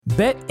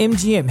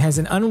BetMGM has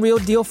an unreal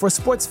deal for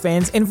sports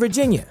fans in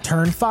Virginia.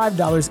 Turn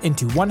 $5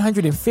 into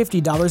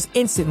 $150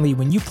 instantly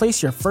when you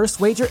place your first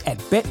wager at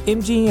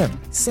BetMGM.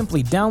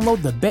 Simply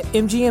download the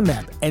BetMGM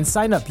app and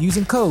sign up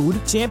using code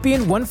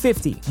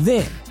Champion150.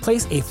 Then,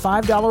 place a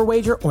 $5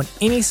 wager on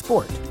any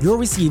sport. You'll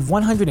receive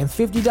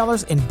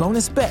 $150 in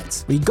bonus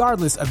bets,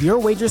 regardless of your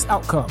wager's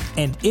outcome.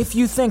 And if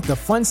you think the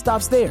fun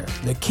stops there,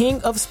 the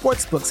King of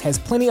Sportsbooks has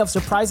plenty of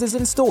surprises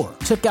in store.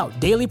 Check out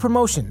daily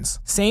promotions,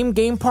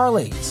 same-game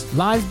parlays,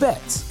 live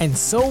bets, and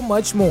so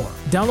much more.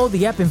 Download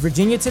the app in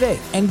Virginia today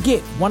and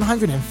get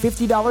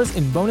 $150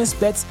 in bonus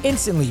bets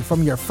instantly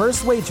from your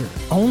first wager.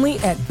 Only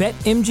at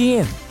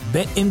BetMGM.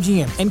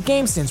 BetMGM and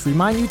GameSense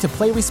remind you to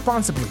play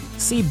responsibly.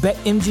 See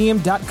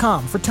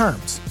BetMGM.com for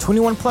terms.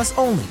 21 plus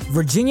only.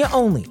 Virginia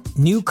only.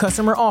 New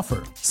customer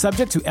offer.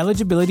 Subject to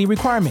eligibility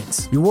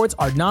requirements. Rewards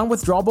are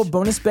non-withdrawable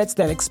bonus bets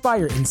that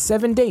expire in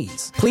 7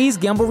 days. Please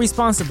gamble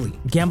responsibly.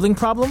 Gambling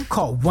problem?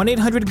 Call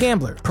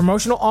 1-800-GAMBLER.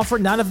 Promotional offer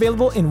not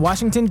available in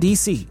Washington,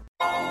 D.C.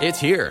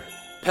 It's here.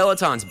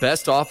 Peloton's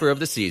best offer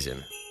of the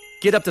season.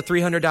 Get up to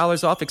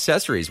 $300 off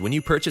accessories when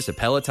you purchase a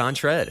Peloton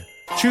tread.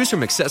 Choose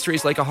from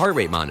accessories like a heart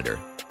rate monitor,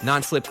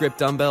 non-slip grip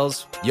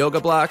dumbbells,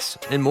 yoga blocks,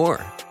 and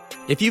more.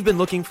 If you've been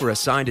looking for a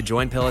sign to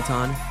join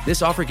Peloton,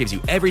 this offer gives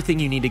you everything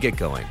you need to get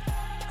going.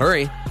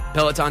 Hurry,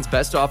 Peloton's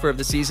best offer of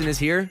the season is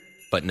here,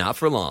 but not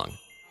for long.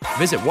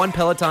 Visit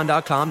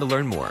onepeloton.com to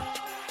learn more.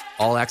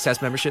 All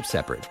access membership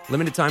separate.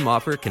 Limited time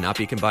offer cannot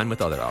be combined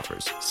with other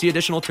offers. See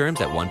additional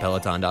terms at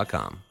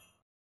onepeloton.com.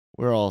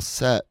 We're all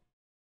set.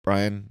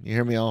 Brian, you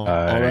hear me all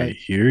right? I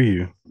hear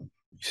you. You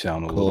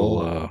sound a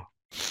little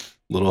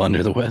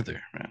under the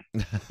weather,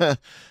 man.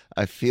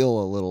 I feel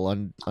a little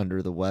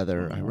under the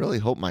weather. I really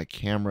hope my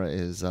camera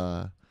is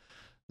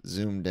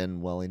zoomed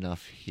in well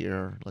enough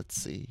here. Let's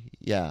see.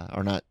 Yeah,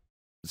 or not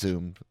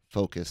zoomed,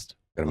 focused.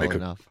 Gotta well make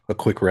enough. a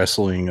quick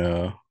wrestling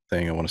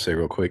thing I want to say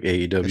real quick.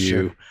 AEW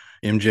Sure.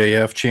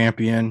 MJF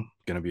champion.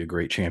 Going to be a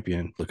great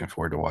champion. Looking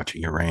forward to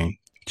watching your reign.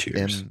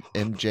 Cheers.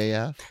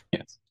 MJF?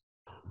 Yes.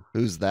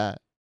 Who's that?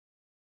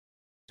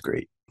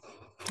 Great.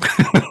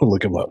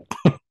 Look him up.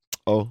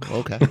 Oh,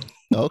 okay.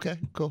 Okay,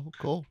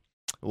 cool.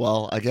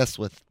 Well, I guess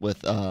with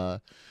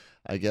that,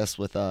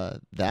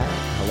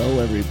 hello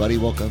everybody.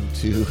 Welcome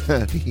to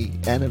the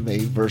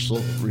Anime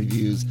Versal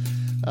Reviews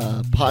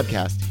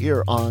podcast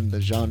here on the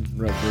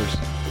Genreverse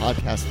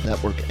Podcast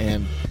Network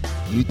and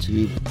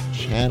YouTube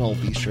channel.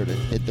 Be sure to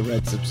hit the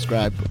red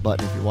subscribe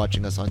button if you're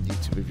watching us on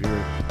YouTube. If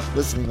you're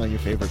listening on your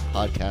favorite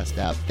podcast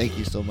app, thank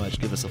you so much.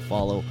 Give us a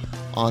follow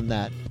on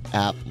that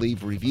app.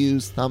 Leave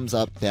reviews, thumbs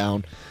up,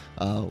 down,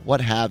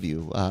 what have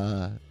you.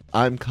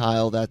 I'm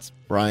Kyle. That's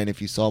Brian.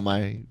 If you saw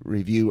my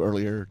review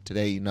earlier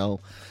today, you know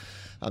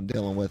I'm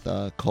dealing with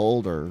a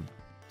cold or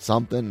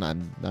something.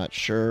 I'm not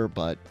sure,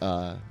 but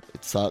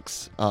it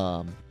sucks.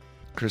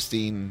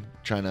 Christine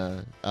trying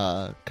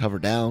to cover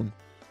down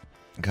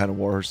kind of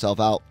wore herself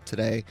out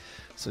today,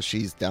 so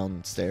she's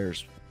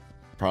downstairs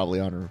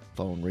probably on her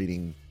phone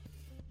reading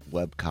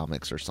web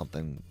comics or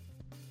something.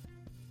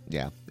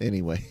 Yeah,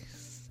 anyway.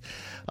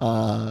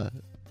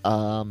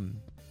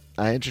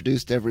 I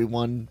introduced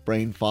everyone.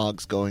 Brain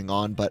fog's going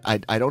on, but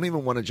I don't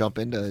even want to jump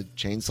into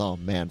Chainsaw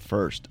Man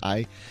first.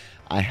 I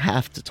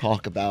have to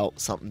talk about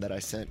something that I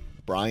sent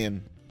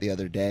Brian the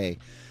other day.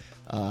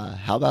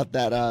 How about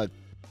that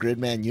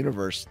Gridman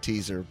Universe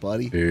teaser,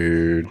 buddy?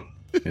 Dude,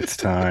 it's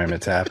time.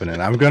 It's happening.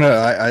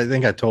 I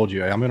think I told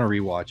you, I'm gonna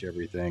rewatch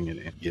everything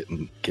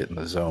and get in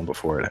the zone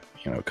before it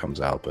comes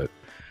out, but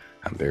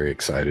I'm very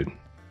excited.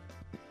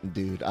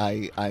 Dude,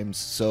 I'm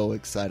so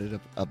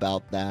excited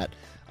about that.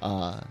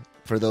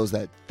 For those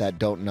that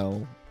don't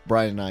know,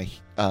 Brian and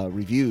I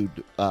reviewed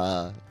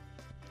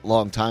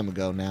long time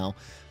ago now,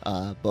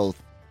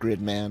 both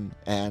Gridman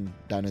and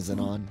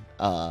Dynazenon.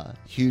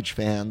 Huge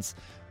fans.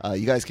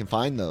 You guys can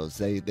find those.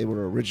 They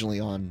were originally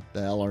on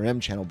the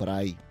LRM channel, but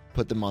I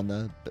put them on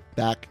the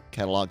back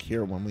catalog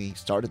here when we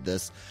started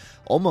this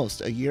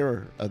almost a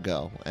year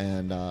ago,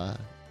 and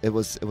it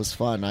was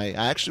fun. I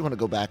actually want to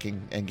go back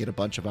and get a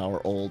bunch of our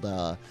old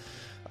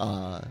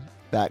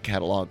back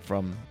catalog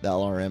from the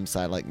LRM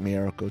side, like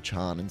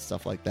Miyako-chan and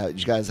stuff like that.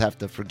 You guys have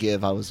to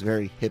forgive, I was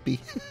very hippie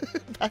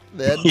back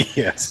then.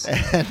 Yes.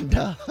 And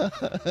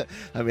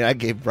I mean, I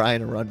gave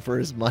Brian a run for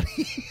his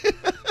money.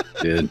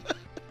 Did.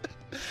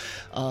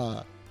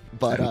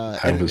 But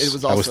I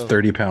was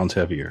 30 pounds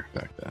heavier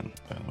back then.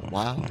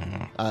 Wow.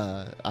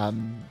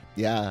 I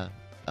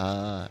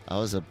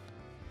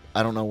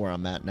don't know where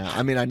I'm at now.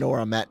 I mean, I know where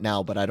I'm at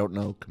now, but I don't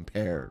know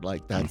compare.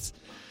 Like, that's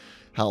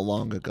how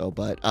long ago.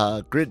 But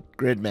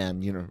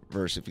Gridman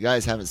Universe, if you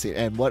guys haven't seen it,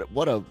 and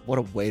what a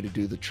way to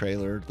do the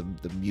trailer,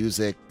 the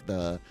music,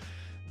 the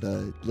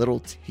little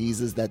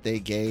teases that they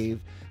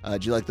gave. Do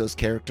you like those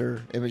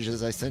character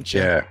images I sent you?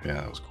 Yeah,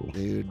 that was cool.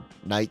 Dude,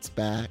 Knight's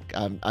back.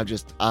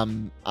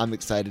 I'm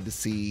excited to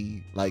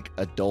see, like,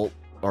 adult,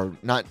 or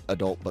not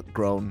adult, but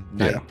grown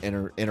Knight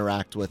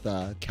interact with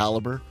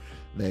Caliber.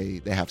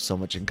 They have so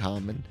much in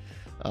common.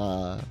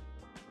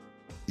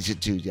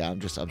 Dude, yeah,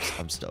 I'm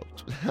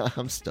stoked.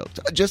 I'm stoked.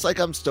 Just like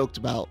I'm stoked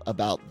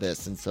about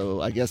this. And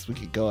so I guess we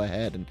could go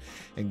ahead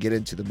and get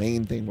into the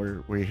main thing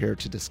we're here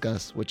to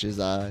discuss, which is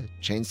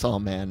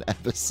Chainsaw Man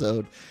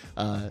episode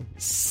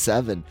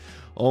 7.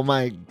 Oh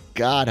my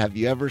God, have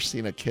you ever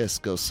seen a kiss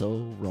go so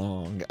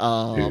wrong?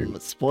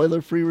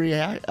 Spoiler-free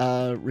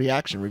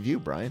reaction review,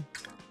 Brian.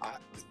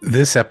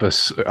 This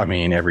episode, I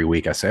mean, every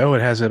week I say, oh,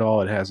 it has it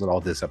all. It has it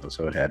all. This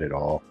episode had it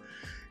all.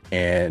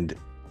 And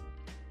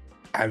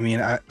I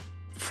mean,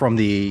 from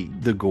the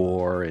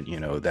gore and,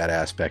 that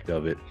aspect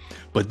of it.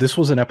 But this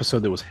was an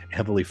episode that was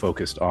heavily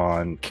focused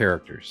on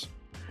characters.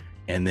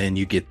 And then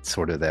you get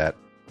sort of that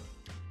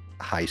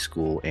high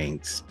school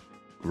angst,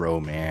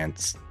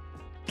 romance,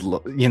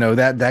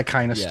 that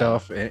kind of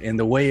stuff. And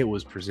the way it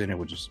was presented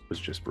was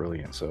just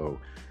brilliant. So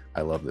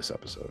I love this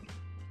episode.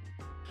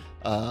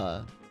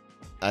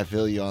 I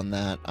feel you on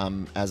that.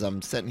 As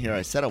I'm sitting here,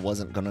 I said I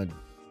wasn't going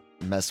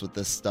to mess with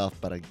this stuff,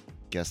 but I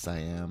guess I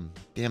am.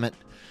 Damn it.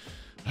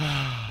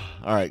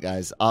 All right,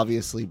 guys.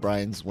 Obviously,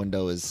 Brian's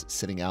window is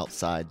sitting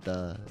outside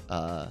the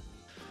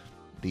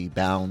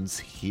bounds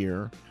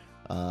here.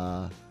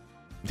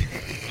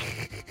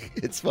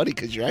 It's funny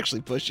because you're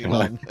actually pushing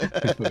on.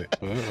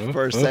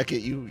 For a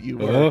second, you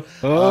were.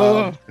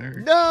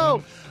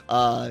 No.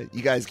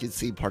 You guys can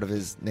see part of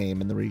his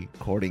name in the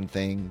recording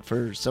thing.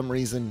 For some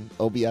reason,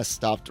 OBS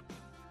stopped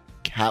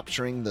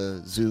capturing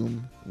the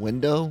Zoom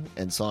window,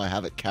 and so I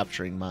have it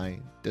capturing my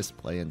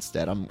display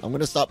instead. I'm going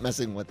to stop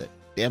messing with it.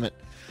 Damn it.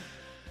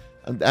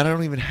 I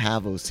don't even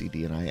have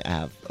OCD, and I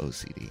have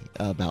OCD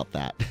about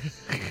that.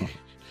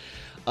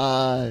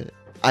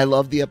 I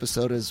love the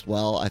episode as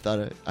well. I thought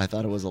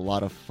it was a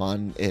lot of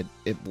fun.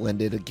 It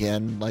blended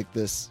again like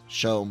this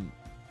show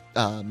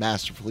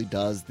masterfully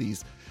does,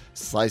 these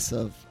slice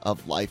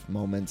of life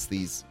moments,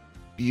 these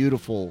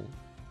beautiful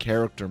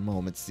character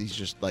moments, these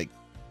just like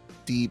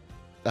deep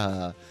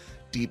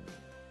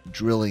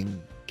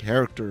drilling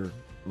character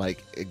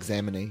like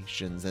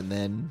examinations, and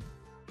then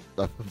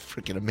a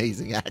freaking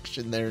amazing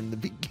action there in the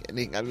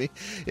beginning. I mean,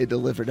 it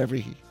delivered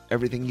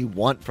everything you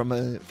want from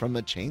a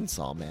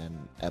Chainsaw Man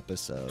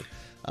episode.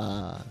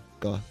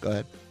 Go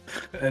ahead.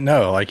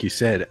 No, like you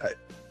said,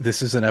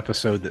 this is an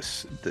episode that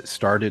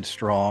started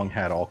strong,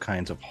 had all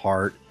kinds of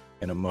heart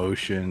and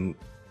emotion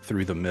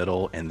through the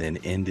middle, and then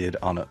ended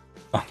on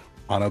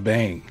a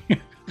bang.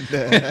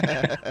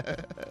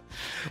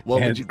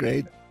 What would you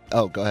grade?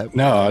 Oh, go ahead.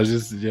 No, I was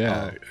just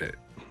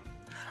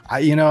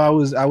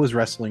I was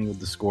wrestling with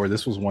the score.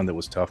 This was one that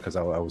was tough because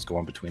I was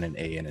going between an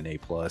A and an A+,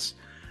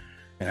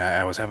 and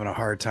I was having a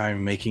hard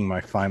time making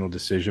my final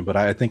decision. But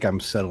I think I'm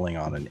settling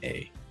on an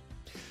A.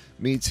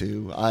 Me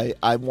too.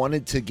 I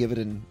wanted to give it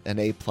an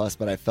A+,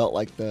 but I felt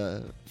like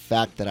the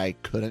fact that I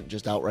couldn't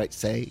just outright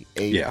say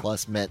A+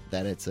 meant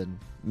that it's an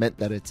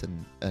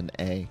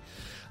A,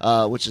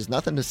 which is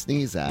nothing to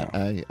sneeze at.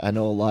 No. I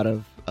know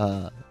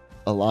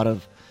a lot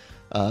of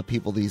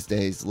people these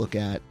days look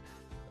at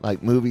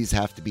like movies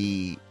have to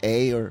be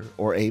A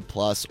or A+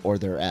 or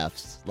they're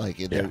Fs, like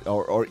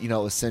or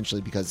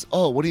essentially because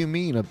what do you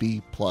mean a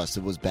B+?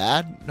 It was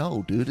bad?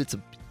 No, dude, it's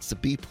a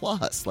B+.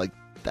 Like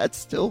that's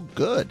still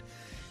good.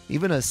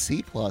 Even a C+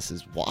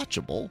 is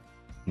watchable.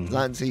 Mm-hmm. It's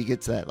not until you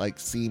get to that like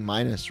C-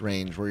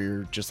 range where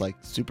you're just like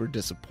super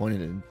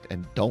disappointed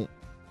and don't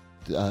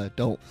want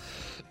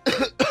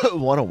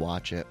to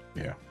watch it.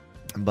 Yeah.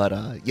 But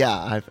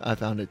I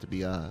found it to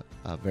be a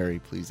very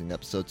pleasing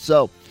episode.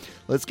 So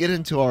let's get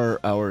into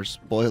our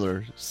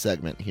spoiler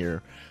segment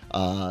here.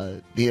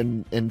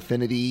 The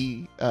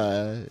Infinity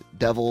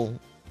Devil,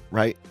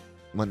 right?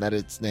 When that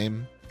its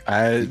name?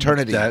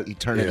 Eternity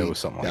it was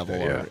something Devil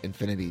like that, or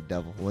Infinity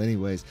Devil. Well,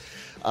 anyways,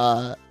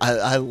 I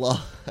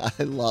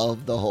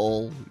love the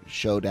whole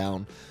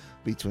showdown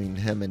between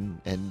him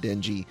and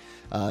Denji.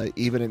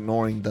 Even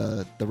ignoring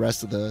the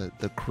rest of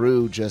the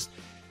crew, just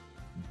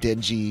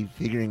Denji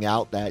figuring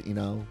out that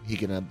he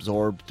can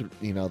absorb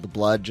the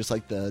blood just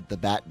like the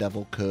Bat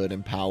Devil could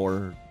and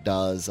Power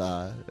does.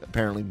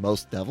 Apparently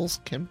most devils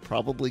can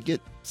probably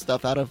get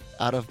stuff out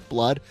of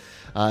blood.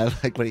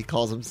 Like when he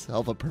calls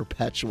himself a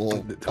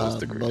perpetual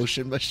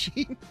motion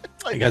machine.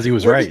 Like, because he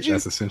was right.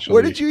 That's essentially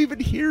where did you even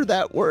hear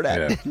that word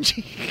at,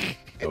 Denji?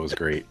 That was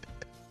great.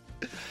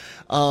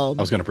 I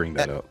was going to bring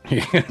that up.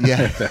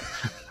 Yeah,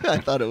 I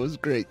thought it was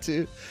great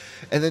too.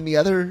 And then the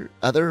other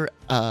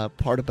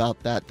part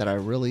about that I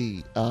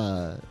really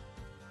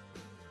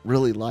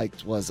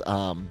liked was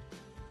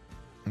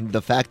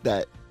the fact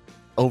that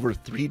over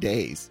 3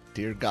 days,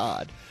 dear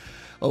God,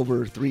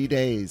 over 3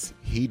 days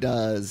he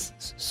does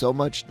so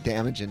much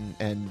damage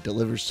and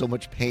delivers so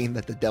much pain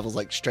that the devil's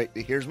like, straight,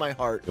 here's my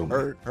heart,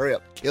 hurry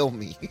up, kill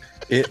me.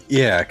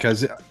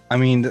 Because I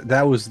mean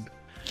that was.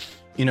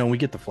 We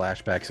get the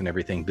flashbacks and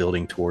everything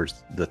building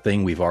towards the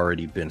thing we've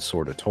already been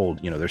sort of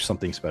told. There's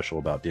something special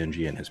about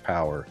Denji and his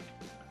power.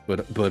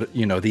 But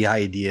the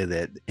idea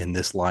that in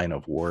this line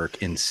of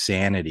work,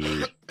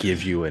 insanity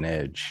gives you an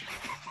edge.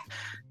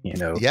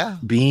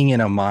 Being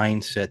in a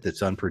mindset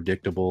that's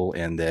unpredictable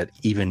and that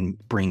even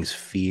brings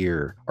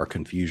fear or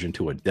confusion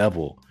to a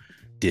devil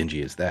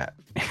dingy is that?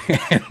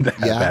 And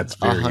that's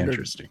very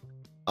interesting.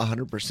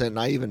 100%. And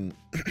I even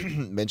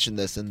mentioned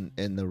this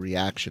in the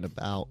reaction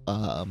about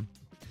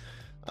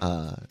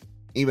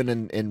even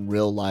in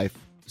real life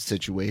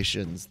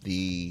situations,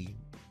 the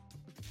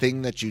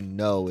thing that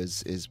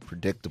is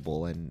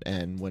predictable,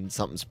 and when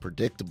something's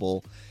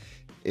predictable,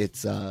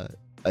 it's a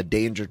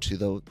danger to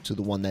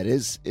the one that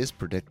is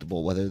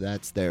predictable, whether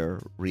that's their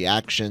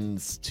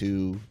reactions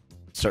to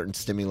certain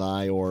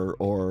stimuli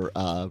or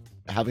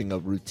having a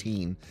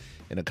routine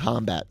in a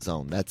combat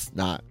zone. That's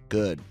not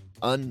good.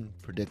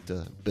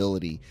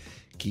 Unpredictability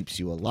keeps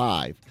you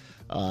alive,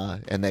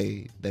 and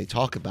they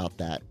talk about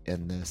that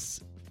in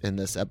this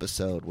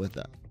episode with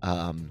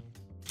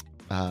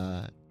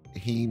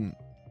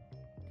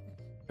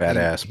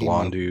badass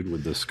blonde dude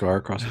with the scar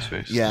across his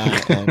face. Yeah,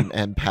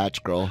 and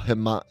Patch Girl.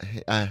 Him.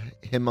 I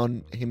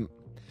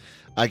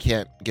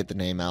can't get the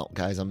name out,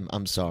 guys.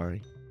 I'm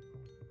sorry.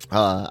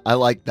 I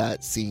like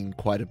that scene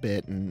quite a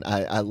bit, and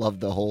I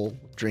love the whole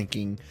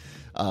drinking.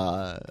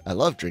 I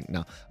love drinking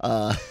now.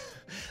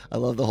 I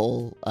love the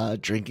whole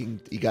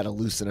drinking. You got to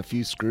loosen a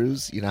few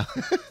screws, you know.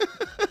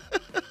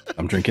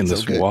 I'm drinking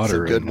this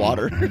water. Some good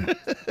water.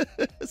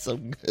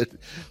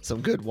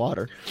 some good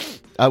water.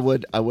 I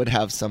would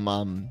have some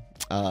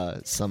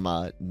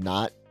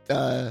not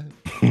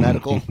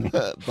medical,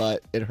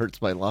 but it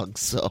hurts my lungs,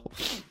 so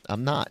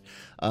I'm not.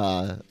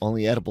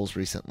 Only edibles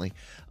recently.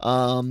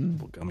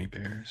 Gummy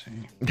bears.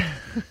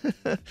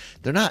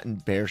 They're not in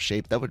bear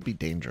shape. That would be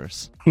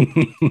dangerous.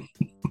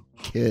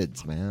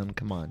 Kids, man,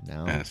 come on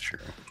now. That's true.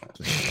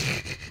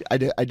 I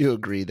do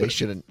agree they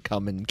shouldn't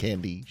come in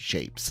candy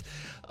shapes.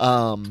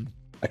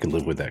 I can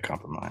live with that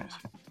compromise.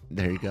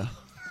 There you go.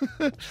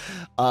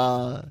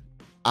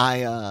 I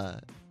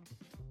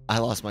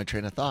lost my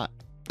train of thought.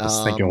 I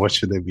was thinking, what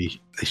should they be?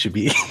 They should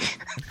be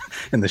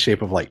in the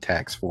shape of like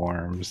tax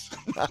forms.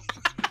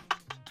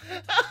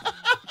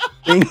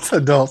 Things,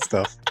 adult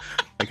stuff,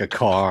 like a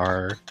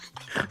car,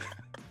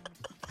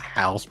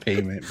 house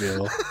payment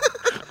bill.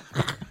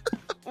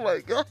 Oh my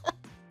god!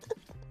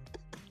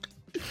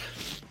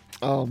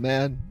 Oh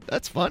man,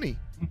 that's funny.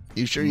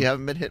 You sure you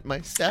haven't been hitting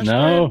my stash?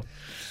 No,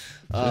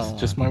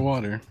 just my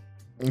water.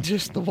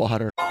 Just the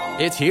water.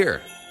 It's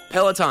here.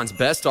 Peloton's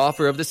best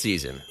offer of the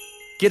season.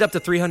 Get up to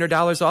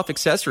 $300 off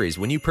accessories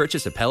when you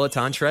purchase a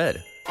Peloton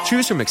tread.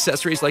 Choose from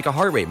accessories like a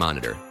heart rate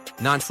monitor,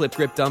 non-slip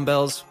grip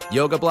dumbbells,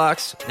 yoga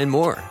blocks, and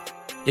more.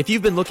 If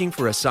you've been looking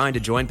for a sign to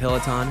join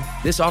Peloton,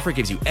 this offer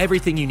gives you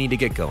everything you need to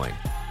get going.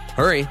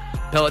 Hurry,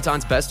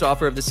 Peloton's best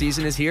offer of the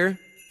season is here,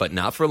 but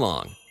not for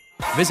long.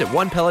 Visit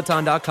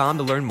onepeloton.com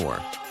to learn more.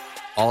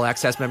 All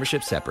access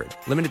membership separate.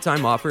 Limited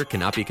time offer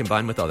cannot be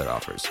combined with other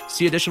offers.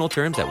 See additional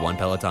terms at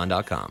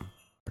onepeloton.com.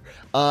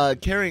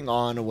 Carrying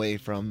on away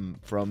from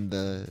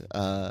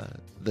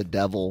the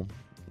devil,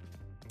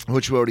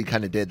 which we already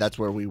kind of did. That's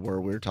where we were.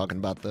 We were talking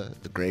about the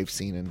grave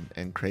scene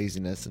and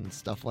craziness and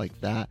stuff like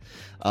that.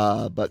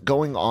 But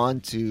going on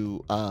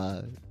to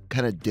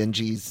kind of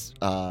Dingy's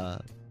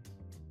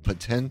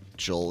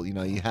potential, you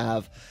know, you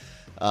have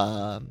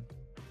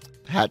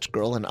Hatch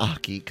Girl and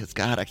Aki, because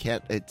God, I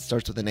can't. It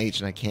starts with an H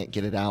and I can't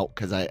get it out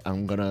because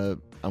I'm gonna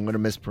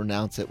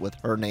mispronounce it with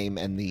her name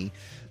and the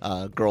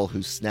girl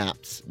who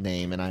snaps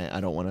name, and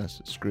I don't want to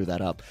screw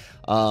that up.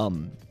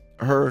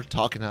 Her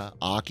talking to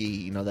Aki,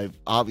 you know, they've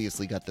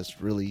obviously got this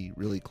really,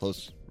 really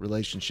close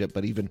relationship,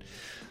 but even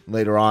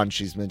later on,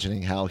 she's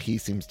mentioning how he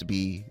seems to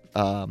be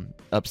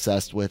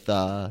obsessed with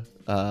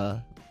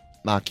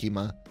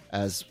Makima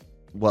as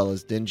well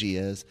as Dingy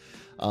is.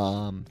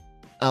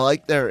 I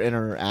like their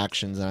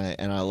interactions,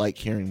 and I like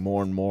hearing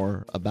more and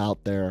more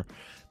about their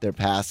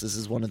past. This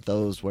is one of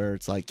those where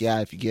it's like, yeah,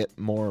 if you get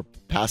more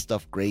past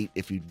stuff, great.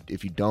 If you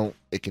don't,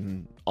 it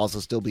can also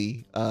still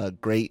be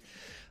great.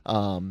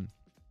 I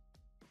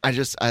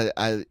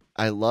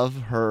love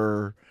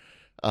her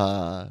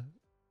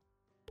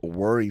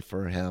worry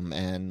for him,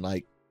 and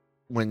like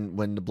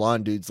when the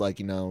blonde dude's like,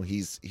 you know,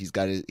 he's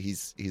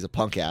a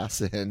punk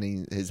ass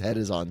and his head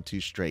is on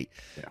too straight,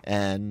 yeah.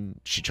 And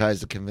she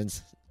tries to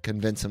convince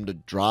him to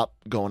drop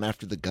going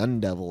after the gun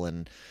devil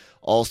and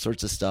all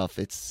sorts of stuff.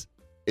 It's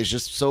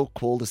just so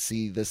cool to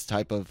see this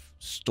type of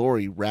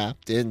story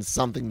wrapped in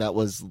something that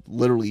was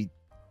literally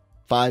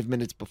 5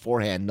 minutes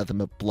beforehand, nothing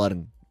but blood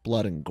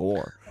and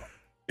gore.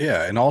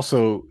 Yeah, and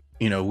also,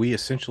 you know, we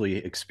essentially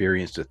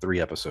experienced a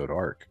 3-episode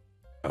arc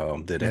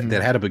that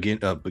had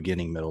a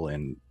beginning, middle,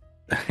 and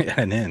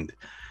an end,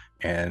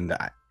 and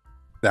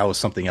that was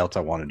something else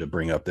I wanted to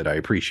bring up that I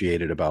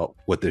appreciated about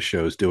what this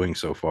show is doing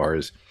so far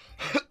is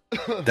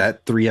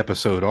that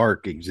 3-episode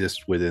arc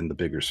exists within the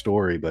bigger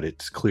story, but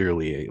it's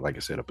clearly like I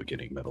said, a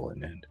beginning, middle,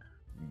 and end.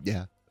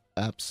 Yeah,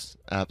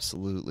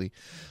 absolutely.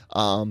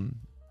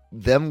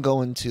 Them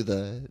going to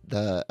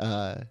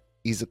the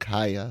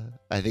izakaya,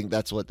 I think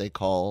that's what they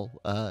call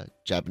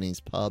Japanese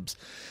pubs,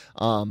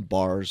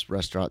 bars,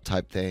 restaurant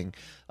type thing.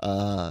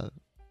 That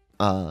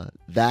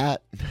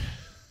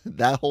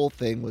whole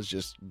thing was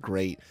just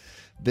great.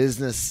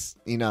 Business,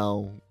 you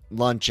know,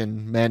 lunch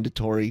and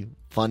mandatory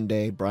fun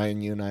day.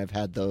 Brian, you and I have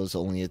had those,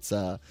 only it's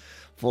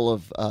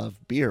full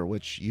of beer,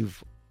 which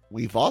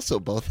we've also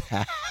both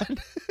had.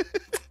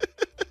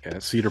 Yeah,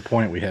 at Cedar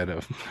Point, we had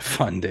a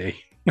fun day.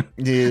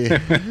 Yeah.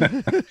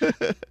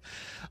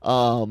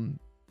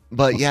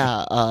 But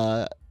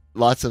yeah,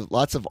 lots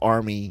of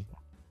Army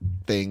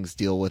things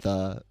deal with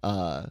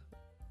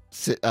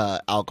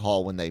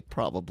alcohol when they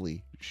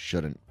probably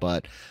shouldn't.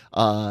 But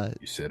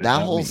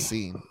that whole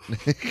scene,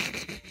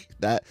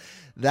 that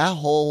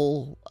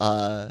whole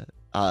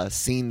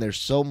scene, there's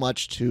so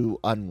much to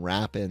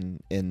unwrap in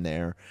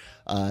there.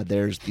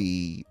 There's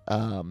the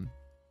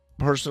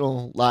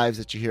personal lives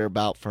that you hear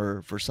about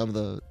for some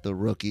of the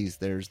rookies.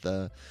 There's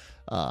the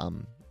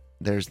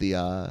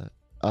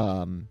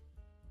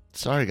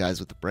sorry guys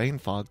with the brain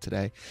fog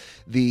today,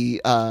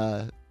 the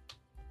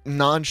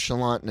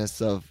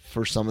nonchalantness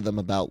for some of them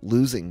about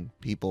losing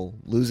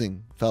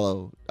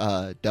fellow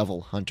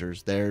devil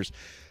hunters. There's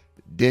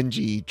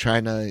Dingy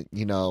trying to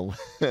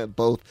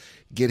both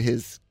get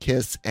his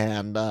kiss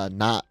and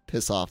not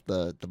piss off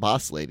the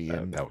boss lady,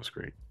 and that was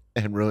great,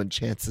 and ruin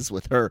chances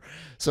with her.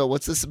 So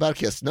what's this about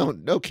kiss?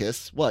 No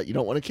kiss. What, you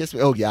don't want to kiss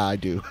me? Oh yeah, I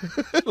do.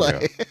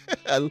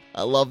 I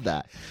love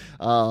that.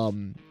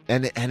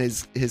 And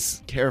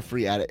his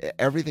carefree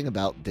everything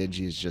about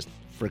Dingy is just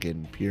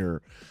freaking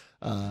pure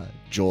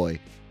joy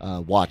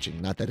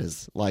watching. Not that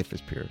his life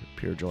is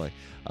pure joy,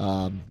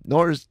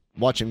 nor is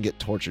watching him get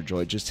tortured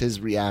joy. Just his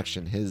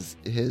reaction,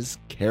 his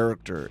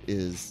character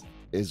is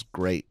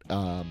great.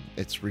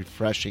 It's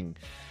refreshing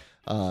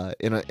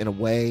in a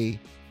way.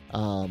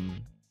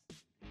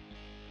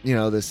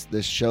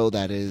 This show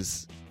that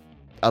is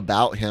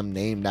about him,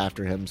 named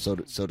after him, so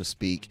to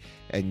speak,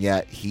 and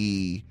yet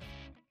he's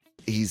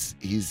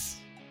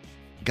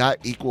got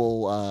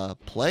equal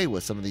play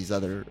with some of these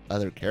other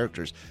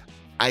characters.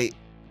 I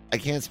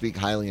can't speak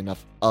highly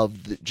enough of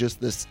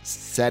just this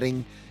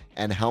setting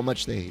and how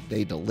much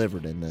they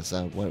delivered in this.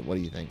 What do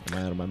you think? Am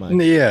I out of my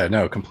mind? Yeah,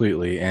 no,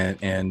 completely.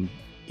 And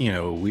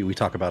we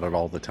talk about it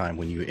all the time.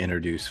 When you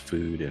introduce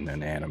food in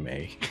an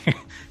anime,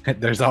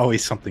 there's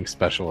always something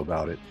special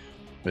about it.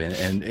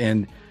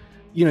 And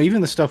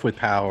even the stuff with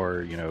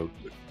power,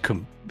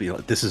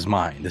 this is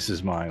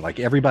mine. Like,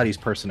 everybody's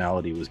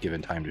personality was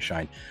given time to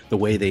shine. The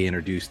way they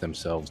introduce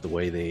themselves, the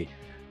way they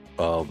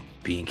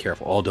being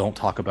careful. Oh, don't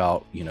talk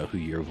about who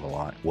you've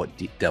aligned, what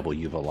devil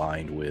you've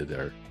aligned with,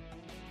 or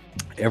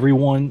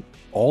everyone.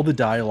 All the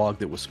dialogue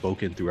that was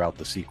spoken throughout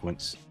the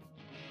sequence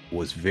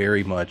was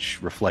very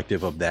much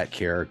reflective of that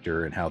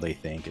character and how they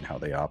think and how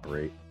they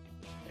operate.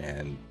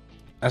 And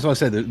that's what I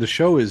said. The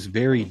show is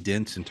very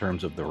dense in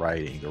terms of the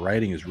writing. The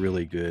writing is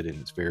really good, and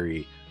it's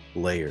very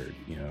layered.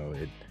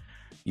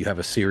 You have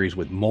a series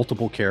with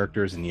multiple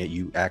characters, and yet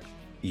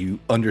you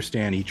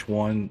understand each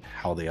one,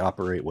 how they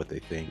operate, what they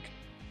think,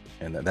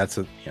 and that's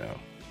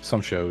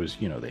some shows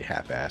they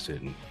half-ass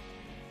it, and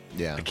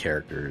the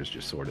character is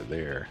just sort of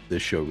there.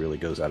 This show really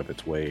goes out of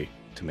its way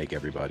to make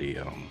everybody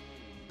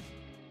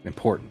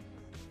important.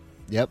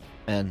 Yep,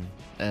 and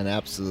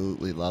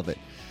absolutely love it.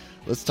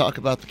 Let's talk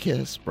about the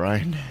kiss,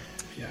 Brian.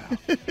 Yeah.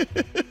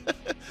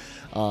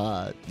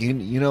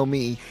 You know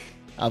me,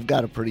 I've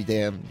got a pretty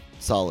damn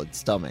solid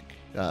stomach.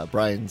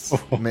 Brian's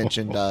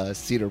mentioned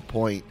Cedar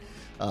Point.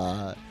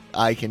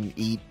 I can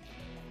eat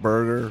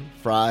burger,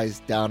 fries,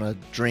 down a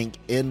drink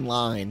in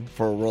line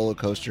for a roller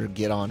coaster,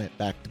 get on it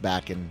back to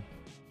back, and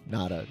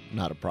not a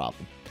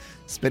problem.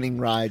 Spinning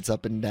rides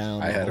up and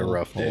down. I had a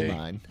rough day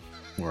 9.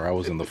 where I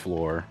was on the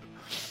floor.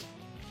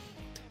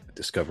 I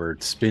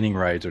discovered spinning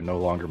rides are no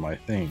longer my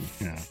thing.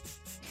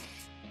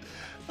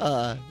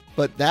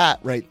 But that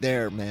right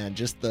there, man,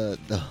 just the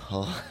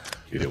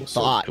Dude, it was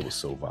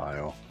so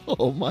vile.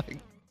 Oh my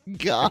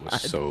god, it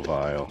was so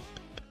vile.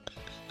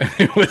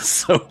 It was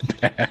so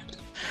bad,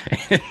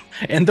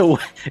 and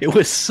it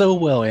was so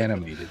well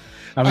animated.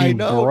 I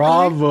know,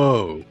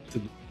 bravo.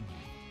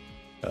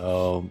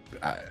 Right?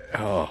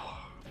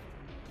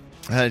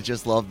 I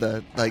just love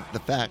the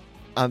fact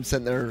I'm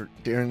sitting there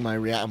during my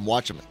I'm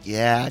watching.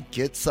 Yeah,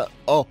 get some.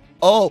 Oh.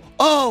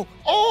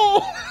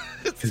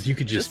 Because you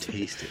could just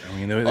taste it. I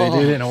mean, they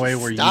did it in a way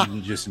where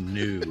you just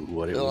knew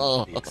what it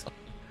was.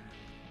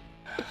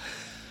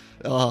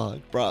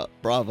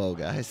 Bravo,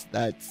 guys.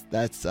 That's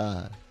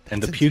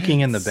and the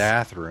puking in the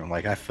bathroom,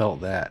 like, I felt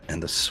that,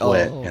 and the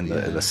sweat, and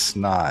the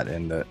snot,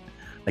 and the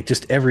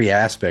just every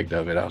aspect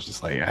of it. I was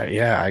just like,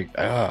 I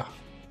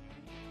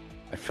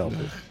felt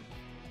it.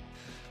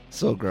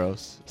 So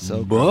gross.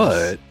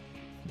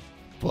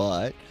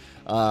 But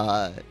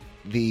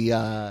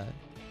the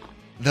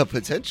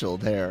potential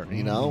there,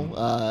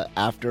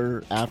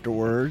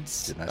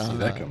 afterwards. Did not see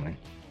that coming.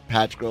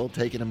 Patch Girl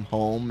taking him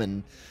home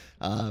and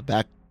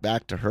back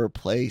to her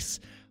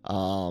place.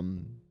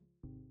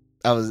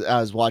 I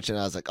was watching.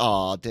 I was like,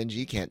 "Oh, Dingy,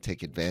 you can't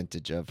take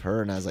advantage of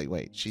her." And I was like,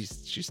 "Wait,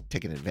 she's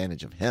taking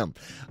advantage of him."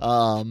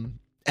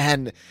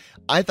 And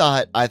I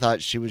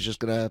thought she was just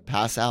gonna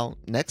pass out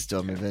next to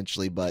him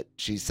eventually, but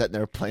she's sitting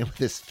there playing with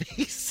his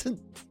face.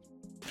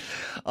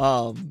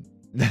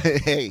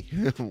 Hey,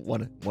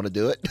 want to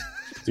do it?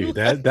 Dude,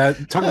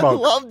 that talk about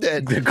loved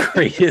it. The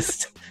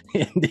greatest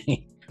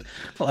ending.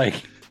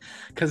 Like,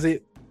 because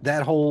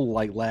that whole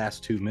like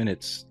last 2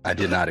 minutes I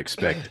did not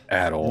expect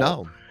at all.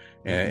 No.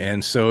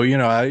 And so, you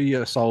know,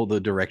 I saw the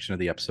direction of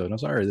the episode and I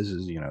was like, all right, this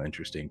is, you know,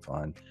 interesting,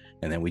 fun.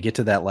 And then we get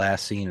to that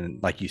last scene,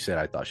 and like you said,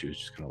 I thought she was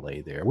just gonna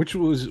lay there, which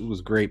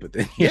was great. But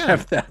then you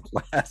have that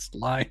last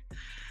line.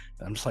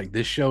 I'm just like,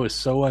 this show is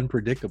so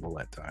unpredictable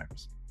at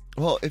times.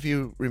 Well, if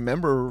you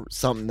remember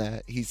something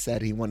that he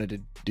said he wanted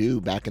to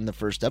do back in the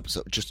first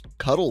episode, just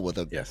cuddle with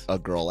a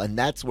girl. And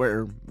that's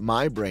where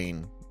my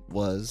brain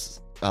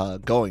was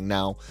going.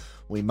 Now,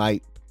 we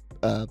might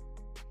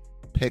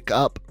pick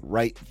up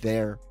right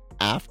there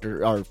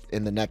after or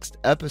in the next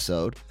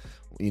episode,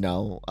 you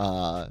know,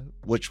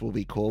 which will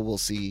be cool. We'll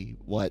see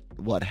what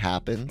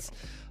happens.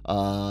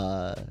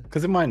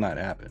 Because it might not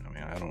happen. I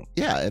mean, I don't.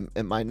 Yeah,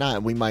 it might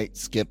not. We might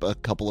skip a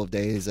couple of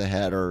days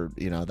ahead, or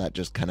you know, that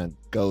just kind of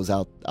goes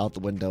out the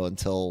window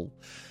until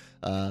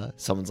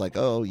someone's like,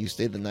 "Oh, you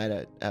stayed the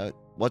night at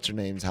what's her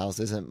name's house?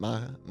 Isn't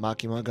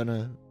Makima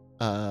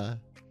gonna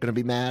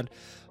be mad?"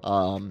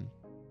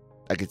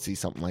 I could see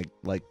something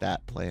like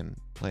that playing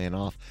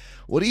off.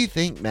 What do you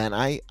think, man?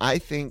 I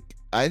think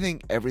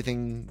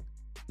everything.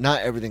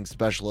 Not everything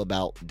special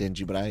about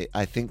Denji, but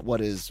I think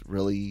what is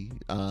really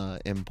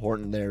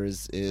important there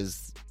is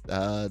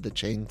the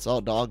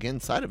chainsaw dog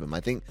inside of him. I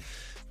think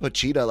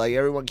Pochita, like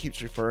everyone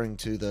keeps referring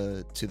to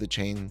the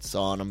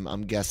chainsaw, and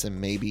I'm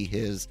guessing maybe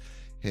his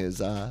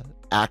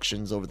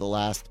actions over the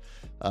last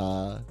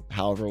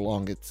however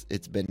long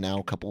it's been now,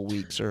 a couple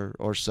weeks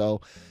or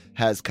so,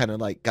 has kind of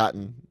like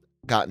gotten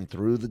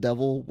through the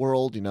devil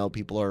world. You know,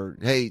 people are,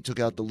 hey, took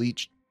out the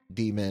leech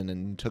demon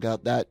and took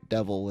out that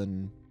devil,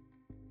 and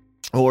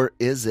or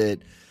is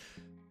it,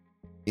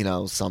 you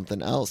know,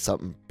 something else,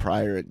 something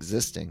prior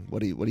existing? What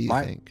do you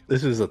think?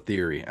 This is a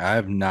theory. I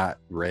have not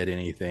read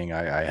anything.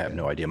 I have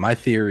no idea. My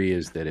theory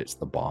is that it's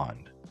the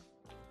bond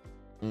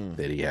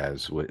that he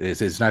has.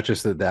 It's not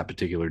just that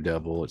particular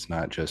devil. It's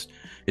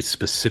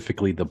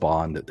specifically the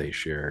bond that they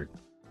shared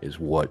is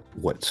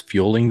what's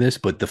fueling this.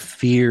 But the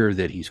fear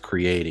that he's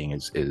creating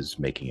is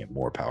making it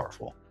more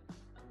powerful.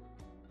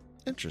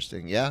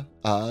 Interesting. Yeah.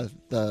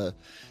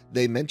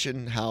 They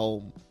mention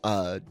how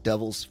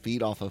devils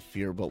feed off of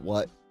fear, but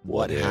what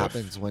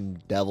happens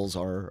when devils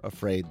are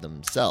afraid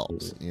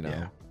themselves, you know?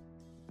 Yeah.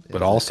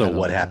 But also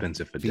what happens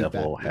if a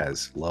devil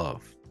has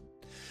love?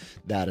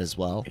 That as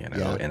well. You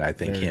know, and I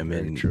think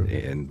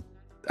and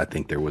I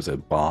think there was a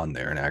bond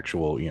there, an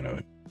actual, you know,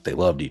 they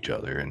loved each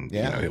other, and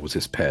you know, it was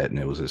his pet and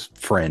it was his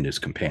friend, his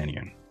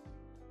companion.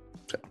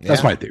 So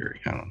that's my theory.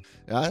 I don't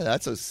know.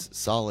 That's a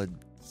solid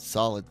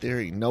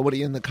theory.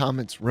 Nobody in the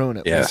comments ruin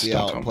it. We'll see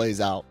how it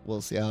plays out.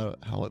 We'll see how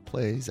it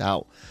plays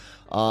out.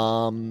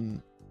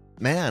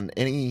 Man,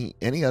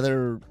 any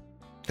other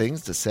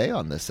things to say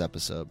on this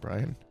episode,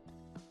 Brian?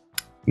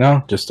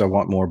 No, just I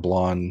want more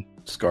blonde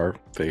scar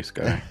face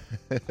guy.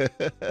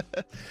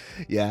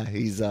 Yeah,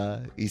 he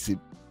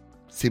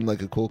seemed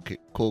like a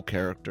cool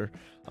character.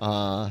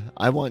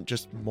 I want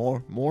just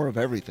more of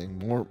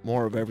everything.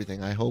 More of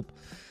everything. I hope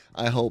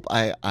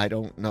I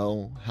don't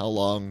know how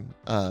long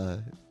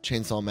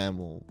Chainsaw Man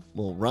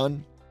will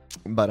run,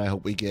 but I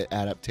hope we get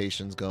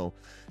adaptations go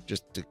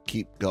just to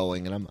keep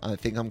going. And I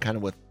think I'm kind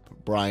of with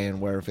Brian,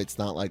 where if it's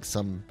not like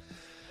some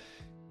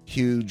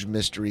huge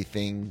mystery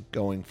thing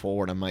going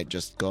forward, I might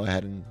just go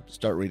ahead and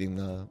start reading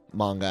the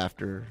manga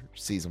after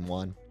season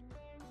 1.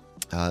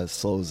 As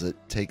slow as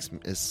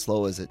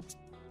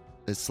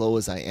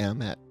I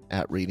am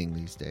at reading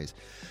these days.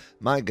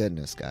 My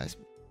goodness, guys.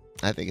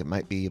 I think it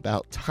might be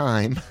about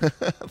time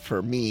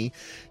for me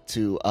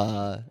to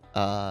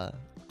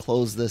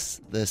close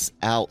this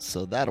out,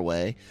 so that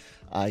way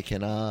I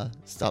can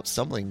stop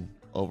stumbling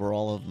over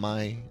all of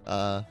my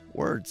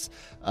words.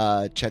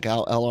 Check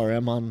out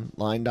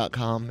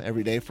lrmonline.com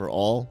every day for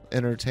all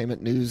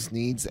entertainment news,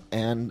 needs,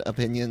 and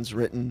opinions,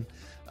 written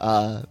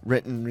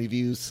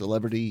reviews,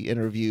 celebrity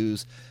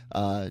interviews,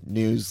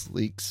 news,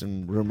 leaks,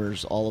 and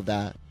rumors, all of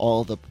that.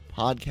 All the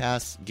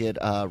podcasts get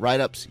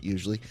write-ups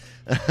usually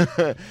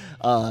and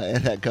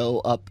that go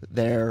up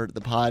there.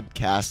 The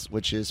podcast,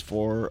 which is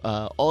for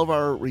all of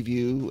our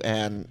review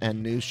and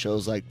news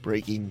shows like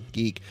Breaking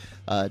Geek,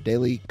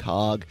 Daily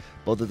Cog.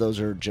 Both of those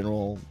are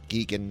general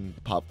geek and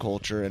pop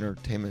culture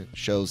entertainment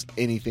shows.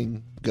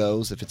 Anything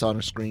goes. If it's on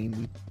a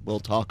screen, we'll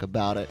talk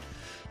about it.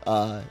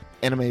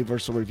 Anime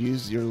Versal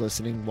Reviews, you're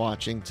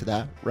watching to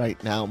that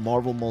right now.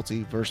 Marvel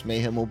Multiverse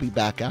Mayhem will be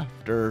back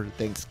after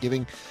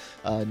Thanksgiving.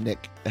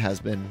 Nick has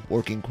been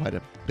working quite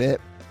a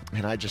bit,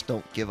 and I just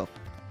don't give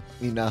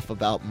enough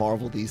about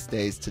Marvel these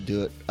days to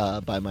do it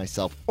by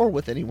myself or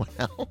with anyone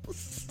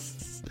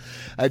else.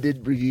 I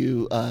did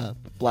review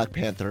Black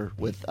Panther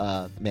with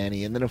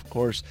Manny, and then of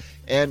course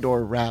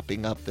Andor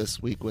wrapping up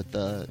this week with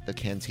the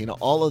Cantina.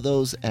 All of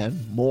those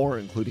and more,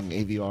 including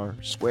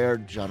AVR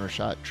Squared, Genre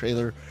Shot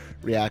trailer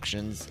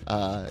reactions.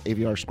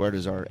 AVR Squared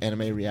is our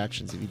anime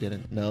reactions. If you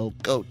didn't know,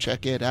 go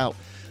check it out.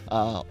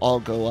 all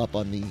go up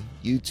on the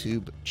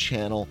YouTube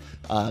channel.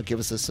 Give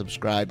us a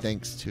subscribe.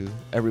 Thanks to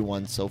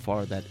everyone so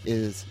far that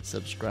is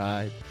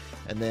subscribed.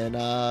 And then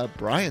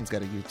Brian's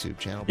got a YouTube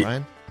channel.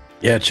 Brian?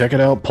 Yeah, check it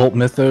out. Pulp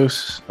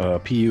Mythos,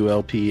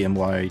 PulpMythos.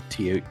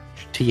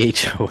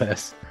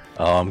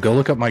 Go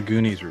look up my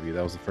Goonies review.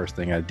 That was the first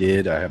thing I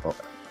did. I have a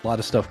lot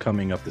of stuff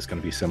coming up that's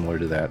going to be similar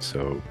to that,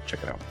 so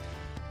check it out.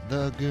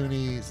 The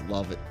Goonies,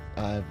 love it.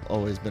 I've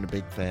always been a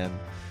big fan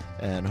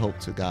and hope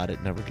to God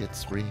it never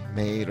gets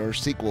remade or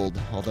sequeled,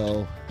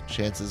 although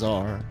chances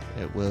are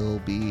it will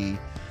be.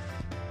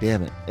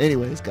 Damn it.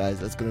 Anyways, guys,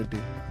 that's going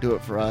to do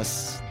it for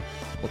us.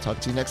 We'll talk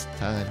to you next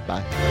time.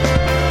 Bye.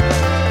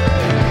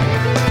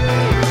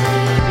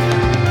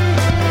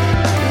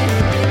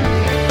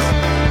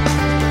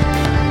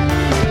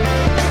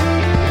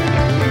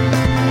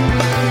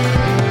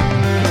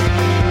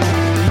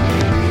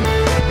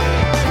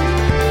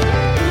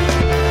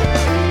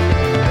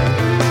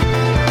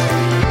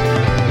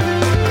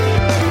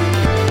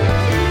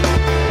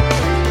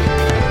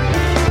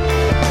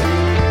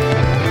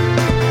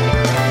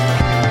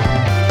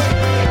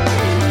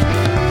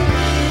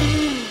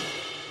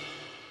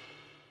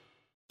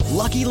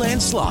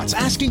 Land Slots,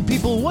 asking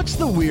people, what's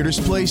the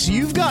weirdest place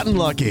you've gotten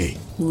lucky?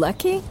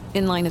 Lucky?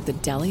 In line at the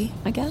deli,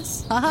 I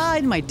guess? Aha,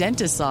 in my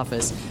dentist's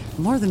office.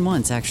 More than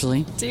once,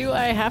 actually. Do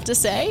I have to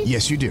say?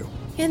 Yes, you do.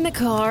 In the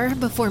car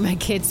before my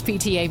kids'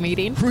 PTA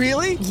meeting.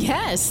 Really?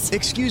 Yes.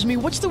 Excuse me,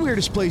 what's the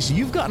weirdest place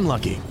you've gotten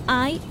lucky?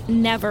 I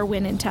never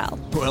win and tell.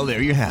 Well,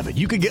 there you have it.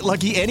 You can get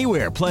lucky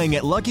anywhere, playing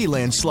at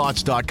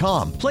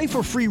LuckyLandSlots.com. Play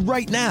for free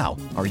right now.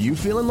 Are you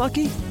feeling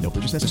lucky? No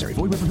purchase necessary.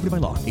 Void where prohibited by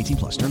law. 18+.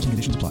 Terms and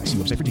conditions apply. See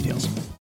website for details.